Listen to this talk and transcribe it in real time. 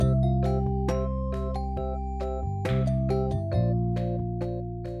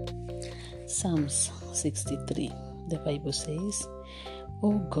Psalms 63. The Bible says,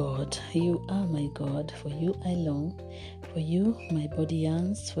 O God, you are my God, for you I long, for you my body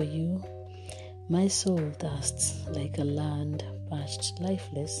yearns, for you my soul thirsts, like a land parched,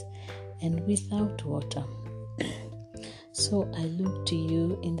 lifeless, and without water. So I look to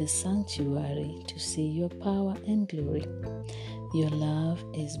you in the sanctuary to see your power and glory. Your love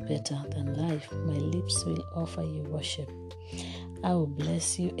is better than life. My lips will offer you worship. I will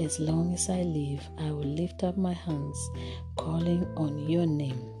bless you as long as I live. I will lift up my hands, calling on your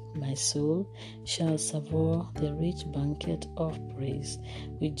name. My soul shall savour the rich banquet of praise.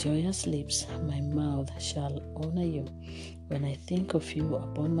 With joyous lips, my mouth shall honor you. When I think of you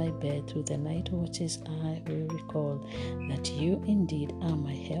upon my bed through the night watches, I will recall that you indeed are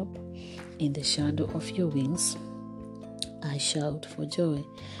my help. In the shadow of your wings, I shout for joy.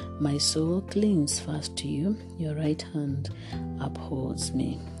 My soul clings fast to you. Your right hand upholds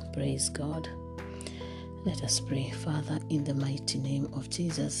me. Praise God. Let us pray. Father, in the mighty name of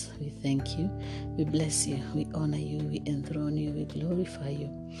Jesus, we thank you, we bless you, we honor you, we enthrone you, we glorify you.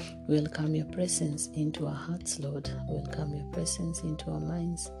 Welcome your presence into our hearts, Lord. Welcome your presence into our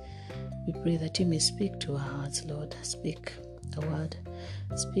minds. We pray that you may speak to our hearts, Lord. Speak a word.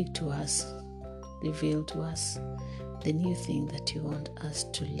 Speak to us. Reveal to us the new thing that you want us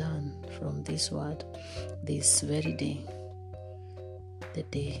to learn from this word, this very day, the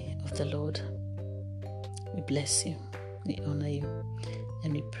day of the Lord. We bless you, we honor you,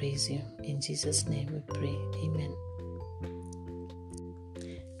 and we praise you. In Jesus' name we pray. Amen.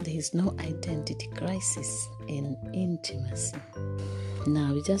 There is no identity crisis in intimacy.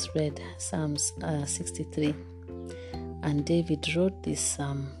 Now, we just read Psalms 63, and David wrote this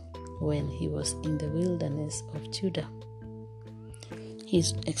psalm when he was in the wilderness of Judah.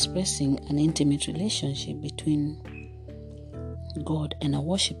 He's expressing an intimate relationship between God and a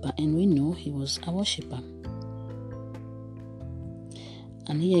worshipper, and we know he was a worshipper.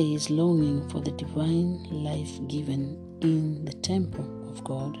 And here he is longing for the divine life given in the temple of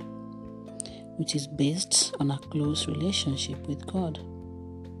God, which is based on a close relationship with God.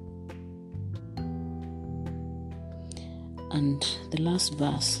 And the last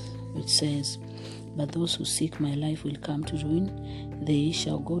verse, which says, but those who seek my life will come to ruin. They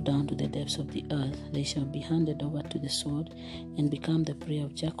shall go down to the depths of the earth. They shall be handed over to the sword and become the prey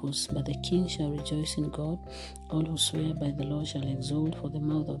of jackals. But the king shall rejoice in God. All who swear by the Lord shall exult, for the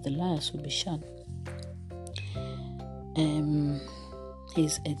mouth of the liars will be shut.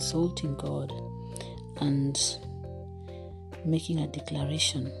 He's exalting God and making a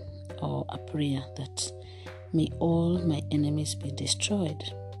declaration or a prayer that may all my enemies be destroyed,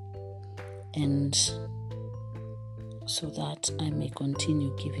 and so that I may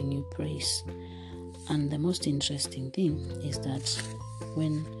continue giving you praise. And the most interesting thing is that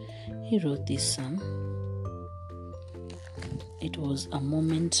when he wrote this psalm, it was a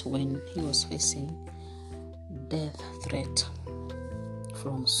moment when he was facing death threat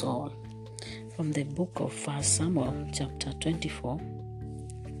from Saul. From the book of 1 Samuel chapter 24,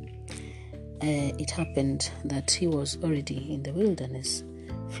 it happened that he was already in the wilderness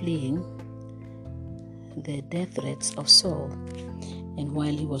fleeing the death threats of Saul. And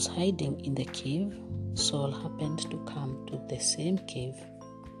while he was hiding in the cave, Saul happened to come to the same cave,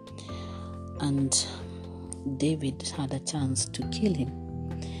 and David had a chance to kill him.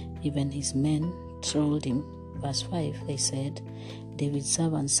 Even his men trolled him. Verse 5, they said, David's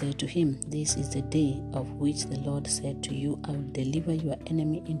servant said to him, this is the day of which the Lord said to you, I will deliver your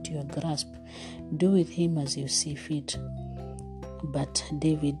enemy into your grasp. Do with him as you see fit. But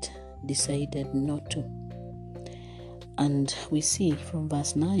David decided not to. And we see from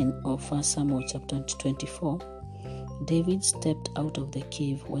verse 9 of 1 Samuel chapter 24, David stepped out of the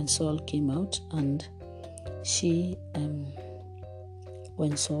cave when Saul came out, and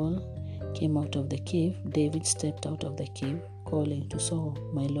when Saul came out of the cave, David stepped out of the cave, calling to Saul,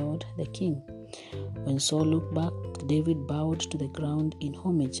 my lord, the king. When Saul looked back, David bowed to the ground in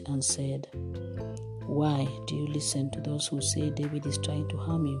homage and said, why do you listen to those who say David is trying to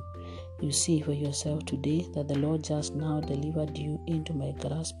harm you? You see for yourself today that the Lord just now delivered you into my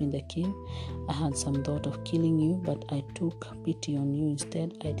grasp in the cave. I had some thought of killing you, but I took pity on you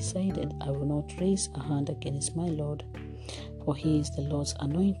instead. I decided I will not raise a hand against my Lord, for he is the Lord's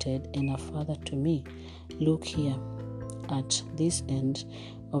anointed and a father to me. Look here at this end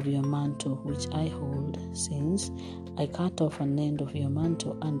of your mantle which I hold, since I cut off an end of your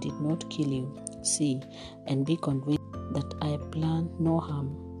mantle and did not kill you. See and be convinced that I plan no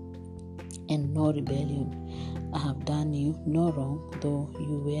harm and no rebellion. I have done you no wrong, though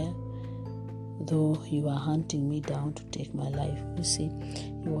you were though you are hunting me down to take my life. You see,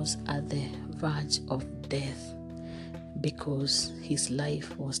 he was at the verge of death because his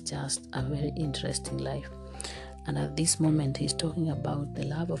life was just a very interesting life. And at this moment, he's talking about the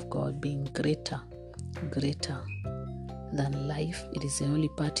love of God being greater than life. It is the only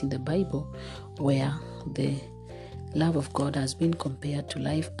part in the Bible where the love of God has been compared to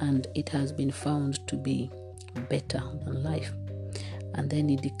life, and it has been found to be better than life. And then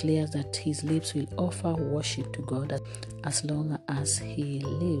he declares that his lips will offer worship to God as long as he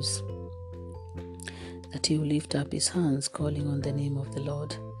lives, that he will lift up his hands, calling on the name of the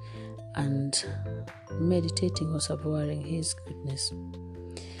Lord and meditating or savoring his goodness.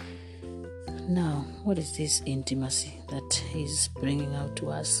 Now, what is this intimacy that he's bringing out to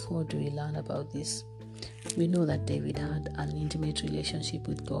us? What do we learn about this? We know that David had an intimate relationship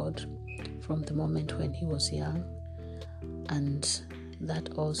with God from the moment when he was young, and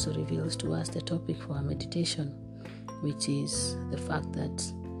that also reveals to us the topic for our meditation, which is the fact that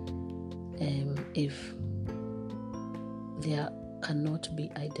if there cannot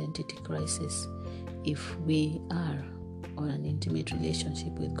be identity crisis if we are on an intimate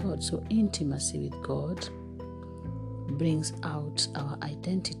relationship with God. So intimacy with God brings out our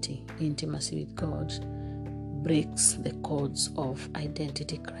identity. Intimacy with God breaks the cords of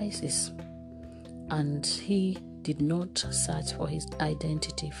identity crisis. And he did not search for his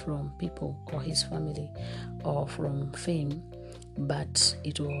identity from people or his family or from fame, but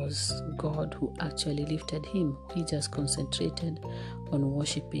it was God who actually lifted him. He just concentrated on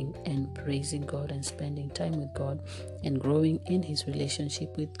worshiping and praising God and spending time with God and growing in his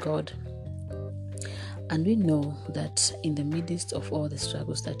relationship with God. And we know that in the midst of all the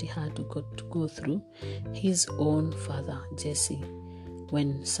struggles that he had to go through, his own father, Jesse,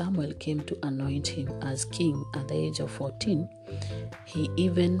 when Samuel came to anoint him as king at the age of 14, he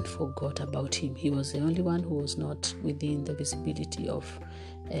even forgot about him. He was the only one who was not within the visibility of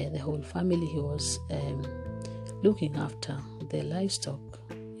the whole family. He was looking after the livestock,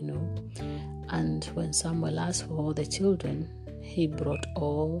 And when Samuel asked for all the children, he brought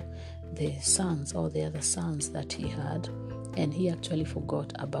all the sons, all the other sons that he had, and he actually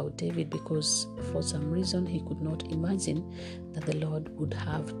forgot about David because for some reason he could not imagine that the Lord would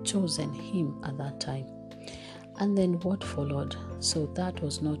have chosen him at that time. And then what followed? So that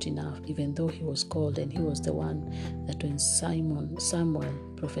was not enough, even though he was called, and he was the one that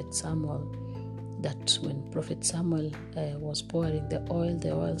when Prophet Samuel was pouring the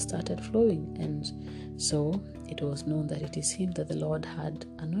oil started flowing, and so it was known that it is him that the Lord had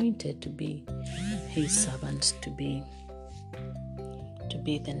anointed to be his servant, to be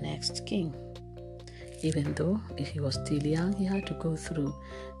the next king. Even though if he was still young, he had to go through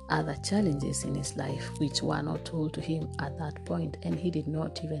other challenges in his life which were not told to him at that point, and he did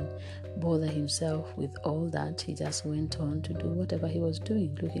not even bother himself with all that. He just went on to do whatever he was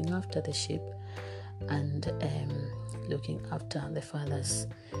doing, looking after the sheep and looking after the father's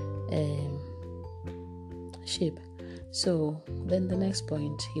sheep. So then the next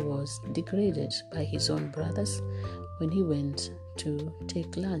point, he was degraded by his own brothers when he went to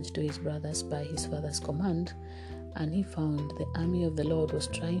take lunch to his brothers by his father's command, and he found the army of the Lord was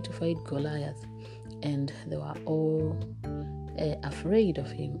trying to fight Goliath, and they were all afraid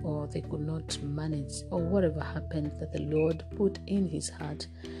of him, or they could not manage, or whatever happened, that the Lord put in his heart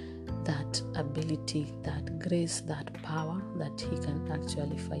that ability, that grace, that power that he can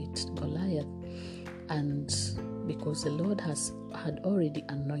actually fight Goliath. And because the Lord had already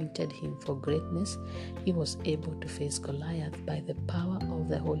anointed him for greatness, he was able to face Goliath by the power of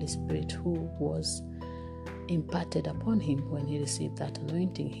the Holy Spirit who was imparted upon him when he received that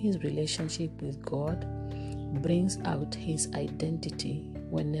anointing. His relationship with God brings out his identity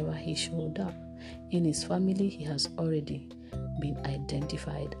whenever he showed up. In his family, he has already been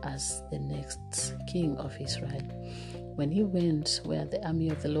identified as the next king of Israel. When he went where the army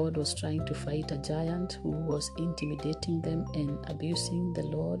of the Lord was trying to fight a giant who was intimidating them and abusing the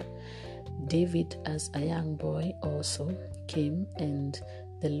Lord, David, as a young boy, also came, and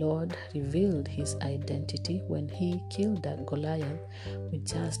the Lord revealed his identity when he killed that Goliath with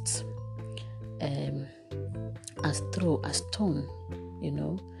just a stone.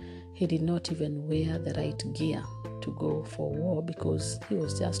 He did not even wear the right gear to go for war because he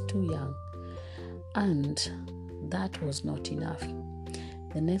was just too young. And that was not enough.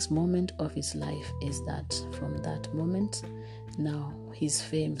 The next moment of his life is that from that moment, now his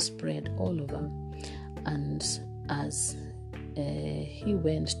fame spread all over. And as he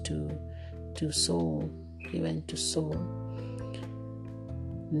went to Saul,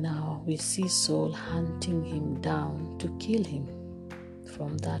 now we see Saul hunting him down to kill him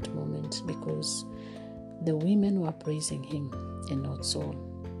from that moment, because the women were praising him and not Saul.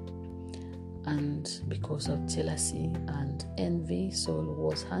 And because of jealousy and envy, Saul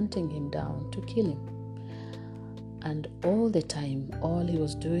was hunting him down to kill him. And all the time, all he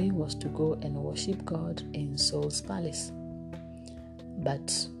was doing was to go and worship God in Saul's palace.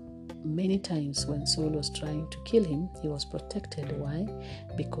 But many times when Saul was trying to kill him, he was protected. Why?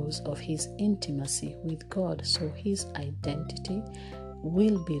 Because of his intimacy with God. So his identity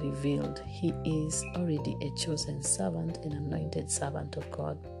will be revealed. He is already a chosen servant, an anointed servant of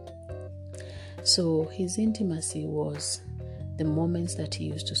God. So his intimacy was the moments that he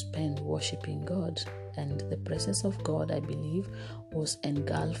used to spend worshiping God. And the presence of God, I believe, was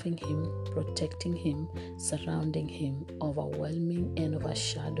engulfing him, protecting him, surrounding him, overwhelming and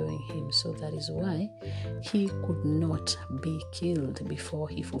overshadowing him. So that is why he could not be killed before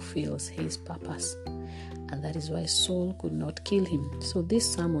he fulfills his purpose. And that is why Saul could not kill him. So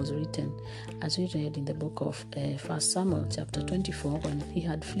this psalm was written, as we read in the book of 1 Samuel chapter 24, when he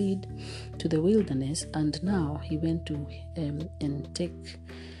had fled to the wilderness, and now he went to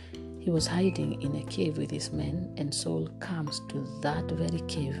he was hiding in a cave with his men, and Saul comes to that very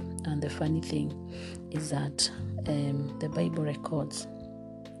cave. And the funny thing is that the Bible records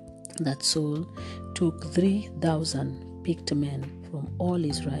that Saul took 3,000 picked men from all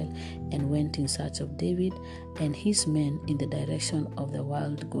Israel and went in search of David and his men in the direction of the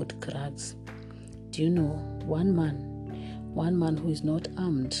wild goat crags. Do you know, one man who is not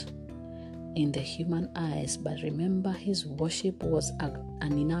armed in the human eyes, but remember, his worship was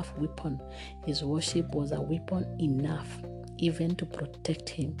an enough weapon. His worship was a weapon enough even to protect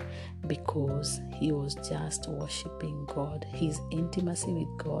him, because he was just worshiping God. His intimacy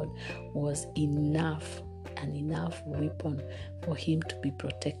with God was enough, an enough weapon for him to be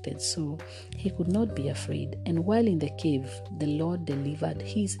protected. So he could not be afraid. And while in the cave, the Lord delivered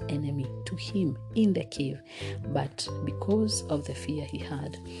his enemy to him in the cave. But because of the fear he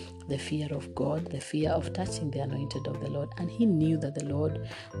had, the fear of God, the fear of touching the anointed of the Lord, and he knew that the Lord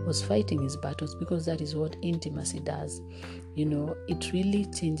was fighting his battles, because that is what intimacy does. You know, it really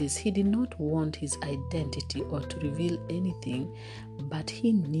changes. He did not want his identity or to reveal anything, but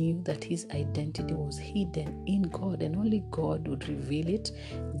he knew that his identity was hidden in God, and only God would reveal it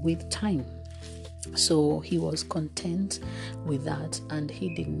with time. So he was content with that, and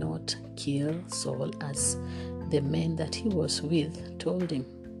he did not kill Saul as the men that he was with told him,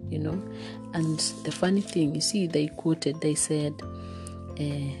 you know. And the funny thing, you see, they said,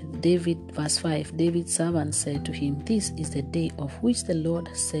 David, verse 5, David's servant said to him, "This is the day of which the Lord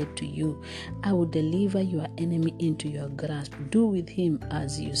said to you, I will deliver your enemy into your grasp. Do with him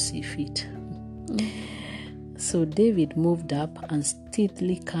as you see fit." So David moved up and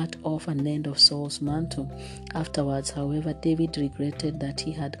stealthily cut off an end of Saul's mantle. Afterwards, however, David regretted that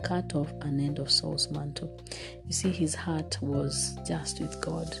he had cut off an end of Saul's mantle. You see, his heart was just with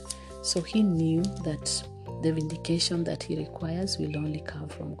God. So he knew that the vindication that he requires will only come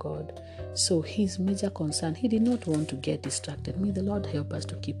from God. So his major concern, he did not want to get distracted. May the Lord help us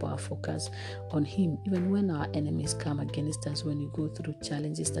to keep our focus on him, even when our enemies come against us, when we go through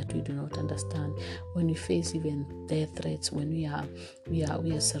challenges that we do not understand, when we face even death threats, when we are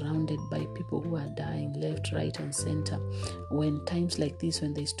surrounded by people who are dying left, right, and center. When times like this,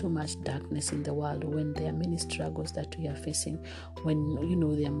 when there's too much darkness in the world, when there are many struggles that we are facing, when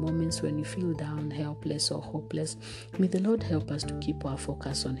there are moments when you feel down, helpless, or hopeless, may the Lord help us to keep our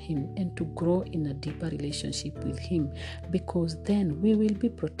focus on him and to grow in a deeper relationship with him, because then we will be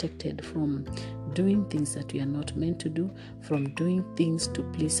protected from doing things that we are not meant to do, from doing things to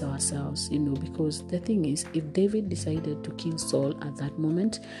please ourselves, because the thing is, if David decided to kill Saul at that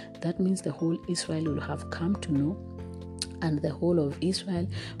moment, that means the whole Israel will have come to know, and the whole of Israel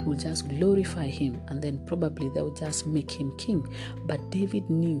will just glorify him, and then probably they will just make him king. But David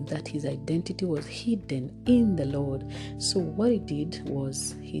knew that his identity was hidden in the Lord. So what he did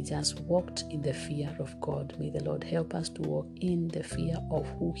was he just walked in the fear of God. May the Lord help us to walk in the fear of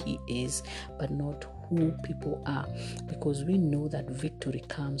who he is, but not who people are, because we know that victory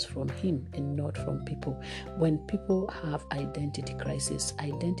comes from him and not from people. When people have identity crisis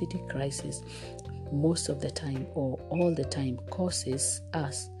most of the time or all the time causes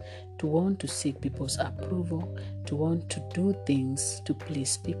us to want to seek people's approval, to want to do things to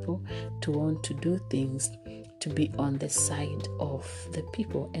please people, to want to do things to be on the side of the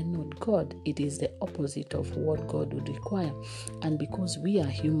people and not God. It is the opposite of what God would require. And because we are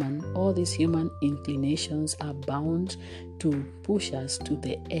human, all these human inclinations are bound to push us to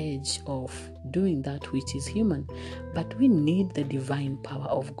the edge of doing that which is human. But we need the divine power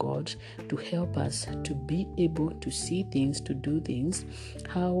of God to help us to be able to see things, to do things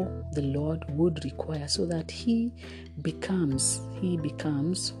how the Lord would require, so that He becomes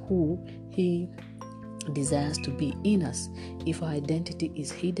who He desires to be in us. If our identity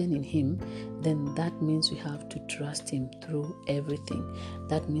is hidden in Him, then that means we have to trust Him through everything.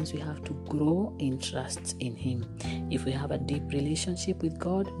 That means we have to grow in trust in Him. If we have a deep relationship with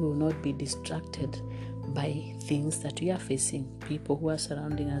God, we will not be distracted by things that we are facing, people who are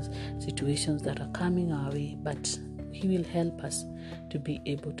surrounding us, situations that are coming our way, but He will help us to be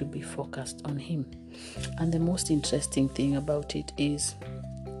able to be focused on Him. And the most interesting thing about it is,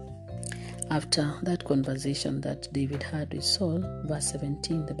 after that conversation that David had with Saul, verse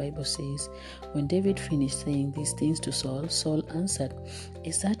 17, the Bible says, when David finished saying these things to Saul, Saul answered,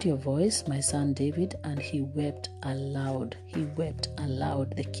 "Is that your voice, my son David?" And he wept aloud. He wept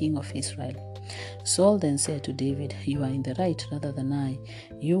aloud, the king of Israel. Saul then said to David, "You are in the right rather than I.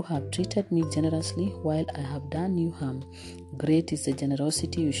 You have treated me generously while I have done you harm. Great is the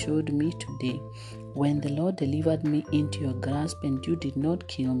generosity you showed me today, when the Lord delivered me into your grasp and you did not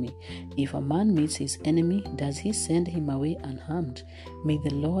kill me. If a man meets his enemy, does he send him away unharmed? May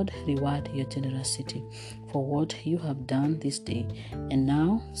the Lord reward your generosity for what you have done this day. And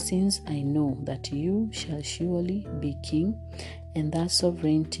now, since I know that you shall surely be king, and that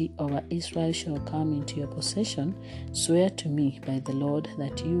sovereignty over Israel shall come into your possession, swear to me by the Lord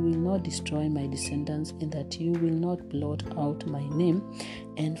that you will not destroy my descendants and that you will not blot out my name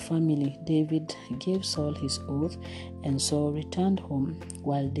and family." David gave Saul his oath, and Saul returned home,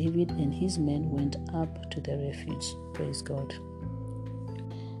 while David and his men went up to the refuge. Praise God.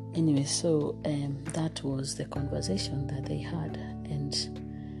 Anyway, so that was the conversation that they had, and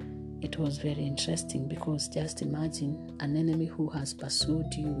it was very interesting, because just imagine an enemy who has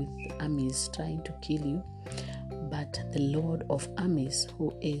pursued you with armies trying to kill you, but the Lord of armies,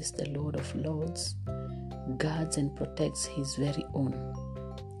 who is the Lord of lords, guards and protects His very own,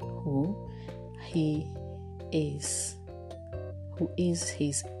 who is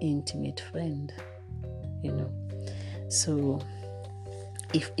His intimate friend, So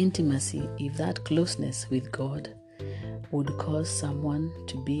if intimacy, if that closeness with God would cause someone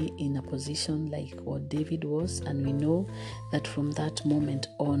to be in a position like what David was, and we know that from that moment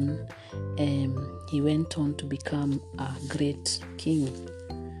on, he went on to become a great king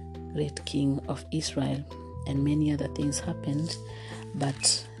of Israel, and many other things happened,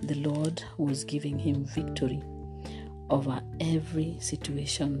 but the Lord was giving him victory over every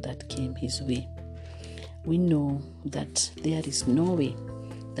situation that came his way. We know that there is no way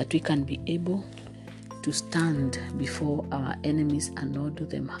that we can be able to stand before our enemies and not do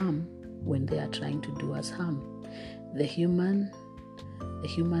them harm when they are trying to do us harm. The human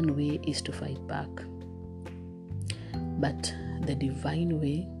way is to fight back, but the divine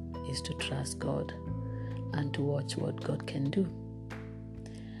way is to trust God and to watch what God can do.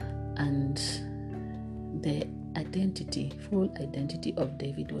 And the full identity of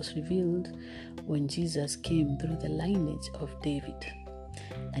David was revealed when Jesus came through the lineage of David.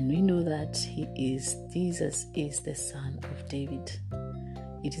 And we know that Jesus is the Son of David.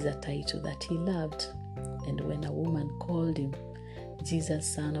 It is a title that he loved. And when a woman called him, "Jesus,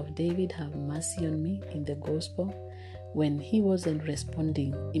 Son of David, have mercy on me," in the gospel, when he wasn't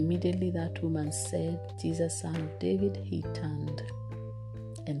responding, immediately that woman said, "Jesus, Son of David," he turned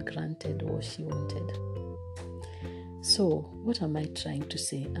and granted what she wanted. So, what am I trying to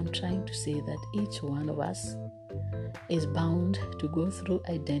say? I'm trying to say that each one of us is bound to go through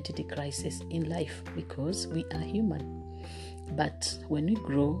identity crisis in life, because we are human. But when we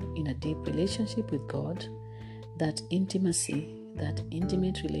grow in a deep relationship with God, that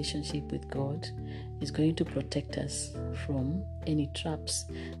intimate relationship with God is going to protect us from any traps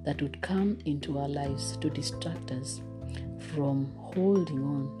that would come into our lives to distract us from holding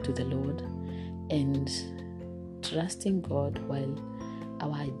on to the Lord and trusting God while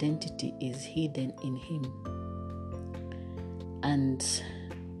our identity is hidden in Him. And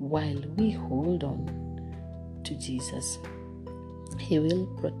while we hold on to Jesus, He will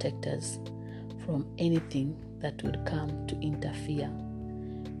protect us from anything that would come to interfere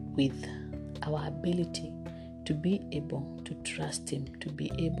with our ability to be able to trust Him, to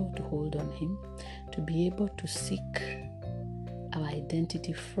be able to hold on Him, to be able to seek our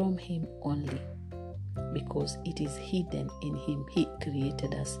identity from Him only. because it is hidden in him. He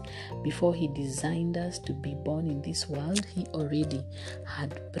created us. Before he designed us to be born in this world, he already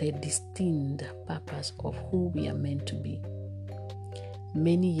had predestined purpose of who we are meant to be.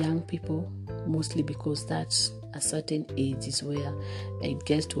 Many young people, mostly because that's a certain age is where it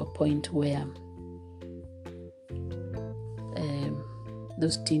gets to a point where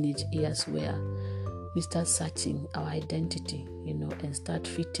those teenage years where we start searching our identity, and start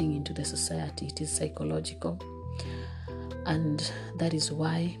fitting into the society. It is psychological. And that is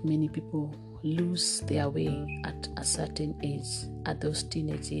why many people lose their way at a certain age, at those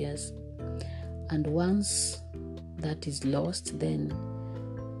teenage years. And once that is lost, then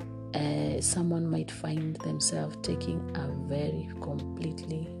someone might find themselves taking a very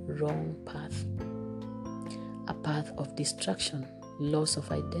completely wrong path, a path of destruction, loss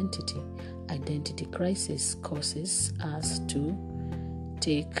of identity. Identity crisis causes us to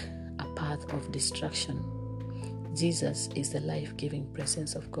take a path of destruction. Jesus is the life-giving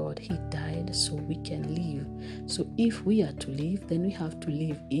presence of God. He died so we can live. So if we are to live, then we have to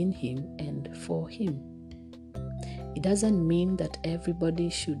live in him and for him. It doesn't mean that everybody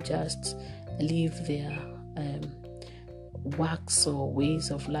should just leave their works or ways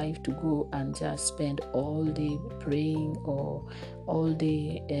of life to go and just spend all day praying or all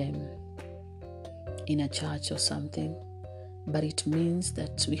day in a church or something. But it means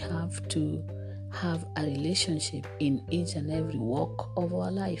that we have to have a relationship in each and every walk of our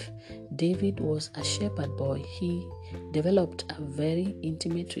life. David was a shepherd boy. He developed a very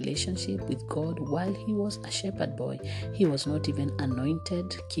intimate relationship with God while he was a shepherd boy. He was not even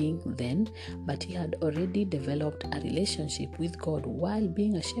anointed king then, but he had already developed a relationship with God while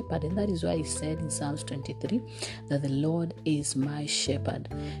being a shepherd. And that is why he said in Psalms 23 that the Lord is my shepherd.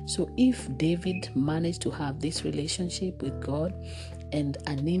 So if David managed to have this relationship with God and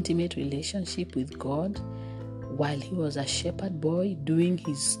an intimate relationship with God while he was a shepherd boy doing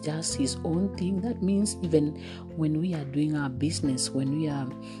his own thing, that means even when we are doing our business, when we are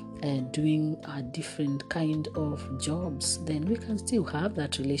doing a different kind of jobs, then we can still have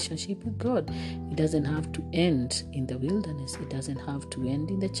that relationship with God. It doesn't have to end in the wilderness. It doesn't have to end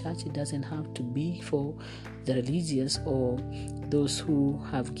in the church. It doesn't have to be for the religious or those who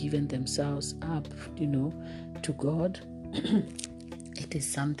have given themselves up, to God. It is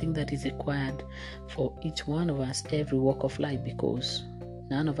something that is required for each one of us, every walk of life, because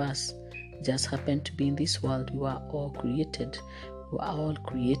none of us just happen to be in this world. We are all created. We are all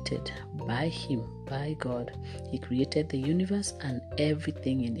created by him, by God. He created the universe and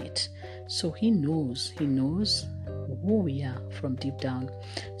everything in it. So he knows who we are from deep down.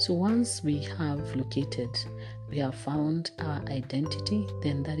 So once we have found our identity,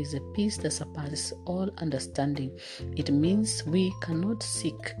 then that is a peace that surpasses all understanding. It means we cannot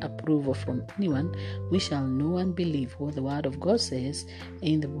seek approval from anyone. We shall know and believe what the word of God says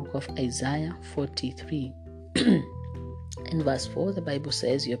in the book of Isaiah 43. In verse 4, the Bible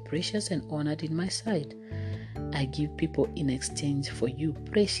says, "You're precious and honored in my sight. I give people in exchange for you,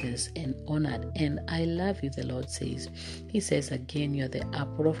 precious and honored, and I love you," the Lord says. He says again, "You're the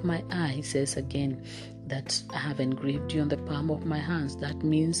apple of my eye." He says again that I have engraved you on the palm of my hands. That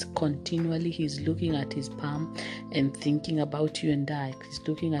means continually he's looking at his palm and thinking about you and I. He's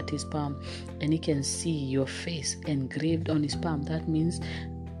looking at his palm and he can see your face engraved on his palm. That means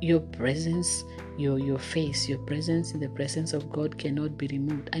your presence, your face, your presence in the presence of God cannot be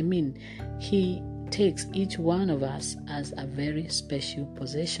removed. I mean, he takes each one of us as a very special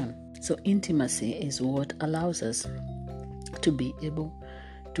possession. So intimacy is what allows us to be able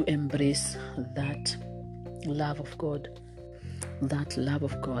to embrace that love of God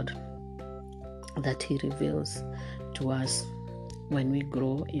that he reveals to us when we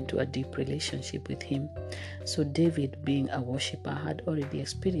grow into a deep relationship with him. So David, being a worshiper, had already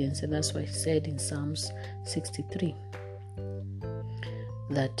experienced, and that's why he said in Psalms 63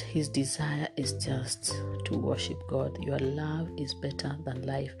 that his desire is just to worship God. Your love is better than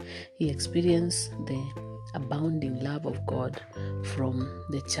life. He experienced the abounding love of God from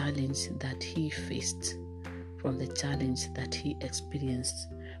the challenge that he faced, from the challenge that he experienced,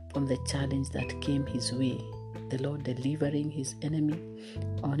 from the challenge that came his way. The Lord delivering his enemy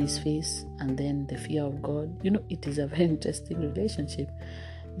on his face, and then the fear of God. It is a very interesting relationship.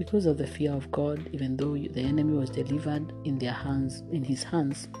 Because of the fear of God, even though the enemy was delivered in his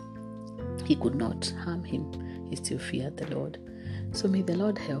hands, he could not harm him. He still feared the Lord. So may the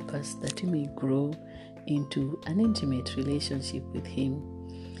Lord help us that we may grow into an intimate relationship with him,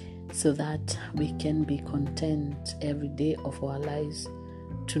 so that we can be content every day of our lives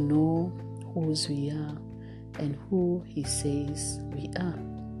to know whose we are and who he says we are.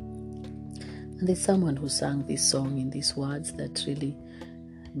 And there's someone who sang this song in these words that really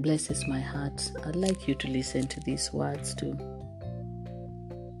blesses my heart. I'd like you to listen to these words too.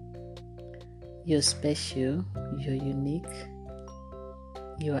 You're special, you're unique,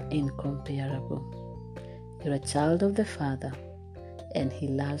 you are incomparable. You're a child of the Father, and He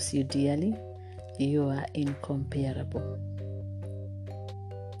loves you dearly. You are incomparable.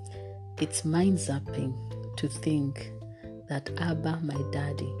 It's mind-zapping to think that Abba, my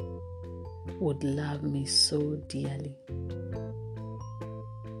daddy, would love me so dearly.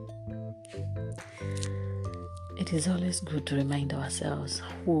 It is always good to remind ourselves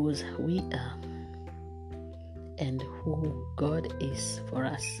whose we are, and who God is for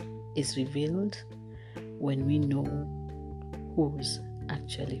us is revealed when we know whose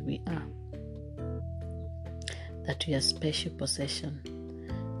actually we are. That we are special possession,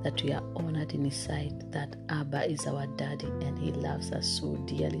 that we are honored in His sight, that Abba is our daddy and He loves us so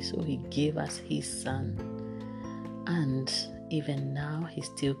dearly, so He gave us His Son. And even now He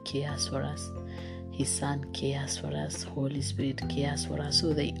still cares for us. His Son cares for us, Holy Spirit cares for us.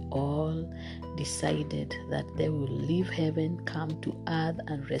 So they all decided that they will leave heaven, come to earth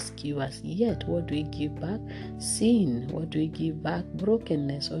and rescue us. Yet what do we give back? Sin. What do we give back?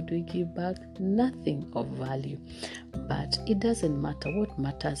 Brokenness. What do we give back? Nothing of value. But it doesn't matter. What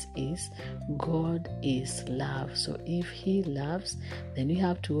matters is God is love. So if He loves, then we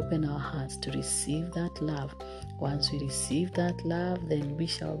have to open our hearts to receive that love. Once we receive that love, then we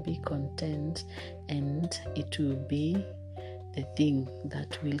shall be content, and it will be the thing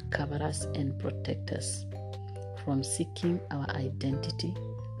that will cover us and protect us from seeking our identity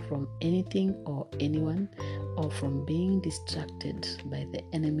from anything or anyone, or from being distracted by the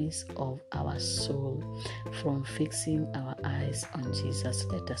enemies of our soul, from fixing our eyes on Jesus.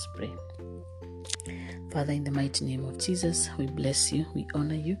 Let us pray. Father, in the mighty name of Jesus, we bless you, we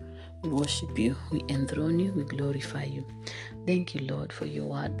honor you, we worship you, we enthrone you, we glorify you. Thank you, Lord, for your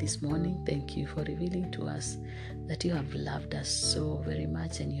word this morning. Thank you for revealing to us that you have loved us so very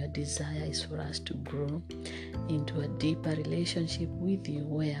much, and your desire is for us to grow into a deeper relationship with you,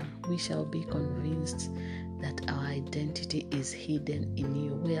 where we shall be convinced that our identity is hidden in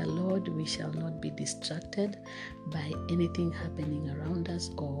you, where, Lord, we shall not be distracted by anything happening around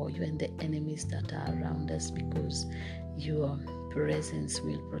us or even the enemies that are around us, because your presence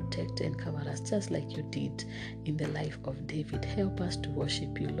will protect and cover us, just like you did in the life of David. Help us to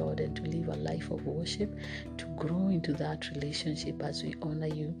worship you, Lord, and to live a life of worship, to grow into that relationship as we honor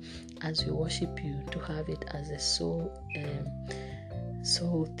you, as we worship you, to have it as a soul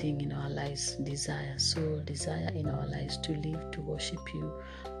thing in our lives, soul desire in our lives, to live, to worship you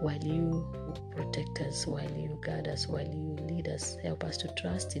while you protect us, while you guide us, while you lead us. Help us to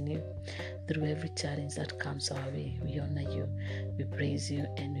trust in you through every challenge that comes our way. We honor you, we praise you,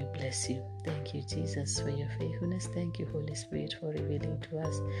 and we bless you. Thank you, Jesus, for your faithfulness. Thank you, Holy Spirit, for revealing to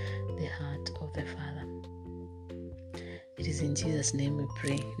us the heart of the Father. It is in Jesus' name we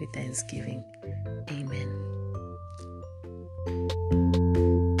pray with thanksgiving. Amen.